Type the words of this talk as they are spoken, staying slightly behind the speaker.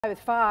With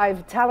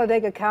 5,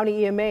 Talladega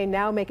County EMA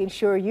now making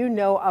sure you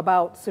know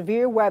about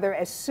severe weather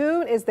as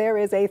soon as there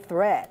is a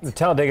threat. The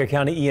Talladega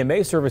County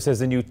EMA service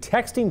has a new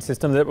texting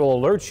system that will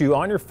alert you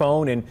on your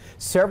phone in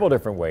several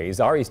different ways.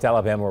 Our East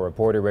Alabama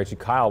reporter Reggie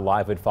Kyle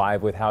live at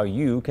 5 with how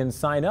you can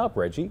sign up.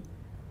 Reggie.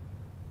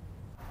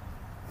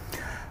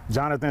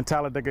 Jonathan,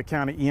 Talladega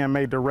County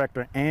EMA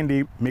Director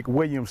Andy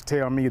McWilliams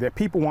tell me that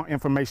people want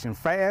information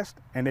fast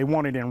and they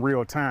want it in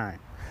real time.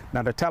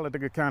 Now, the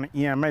Talladega County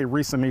EMA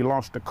recently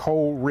launched the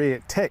Code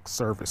Red text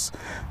service.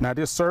 Now,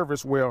 this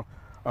service will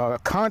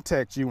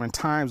contact you in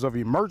times of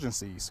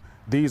emergencies.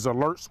 These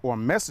alerts or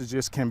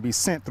messages can be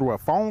sent through a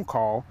phone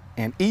call,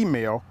 an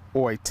email,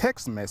 or a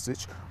text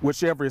message,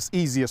 whichever is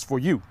easiest for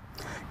you.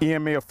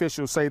 EMA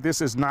officials say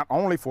this is not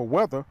only for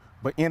weather,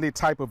 but any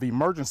type of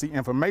emergency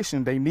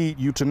information they need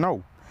you to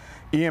know.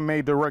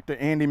 EMA Director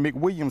Andy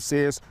McWilliams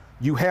says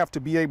you have to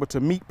be able to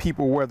meet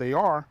people where they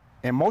are,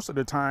 and most of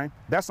the time,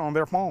 that's on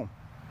their phone.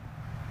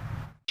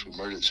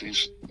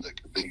 Emergencies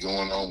that could be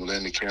going on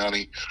within the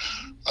county.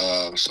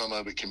 Some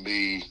of it can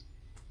be,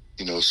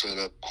 set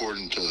up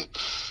according to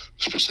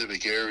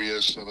specific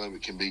areas. Some of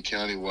it can be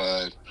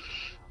countywide.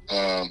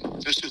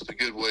 It's just a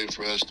good way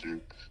for us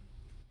to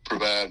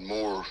provide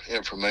more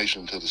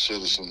information to the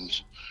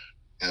citizens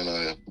in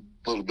a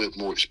little bit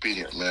more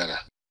expedient manner.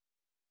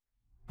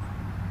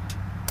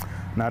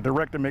 Now,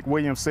 Director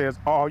McWilliams says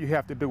all you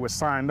have to do is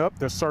sign up.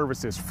 The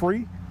service is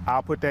free.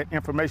 I'll put that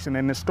information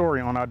in this story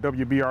on our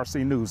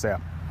WBRC News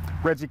app.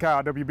 Reggie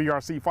Kyle,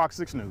 WBRC Fox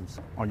 6 News,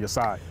 on your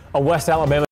side. A West Alabama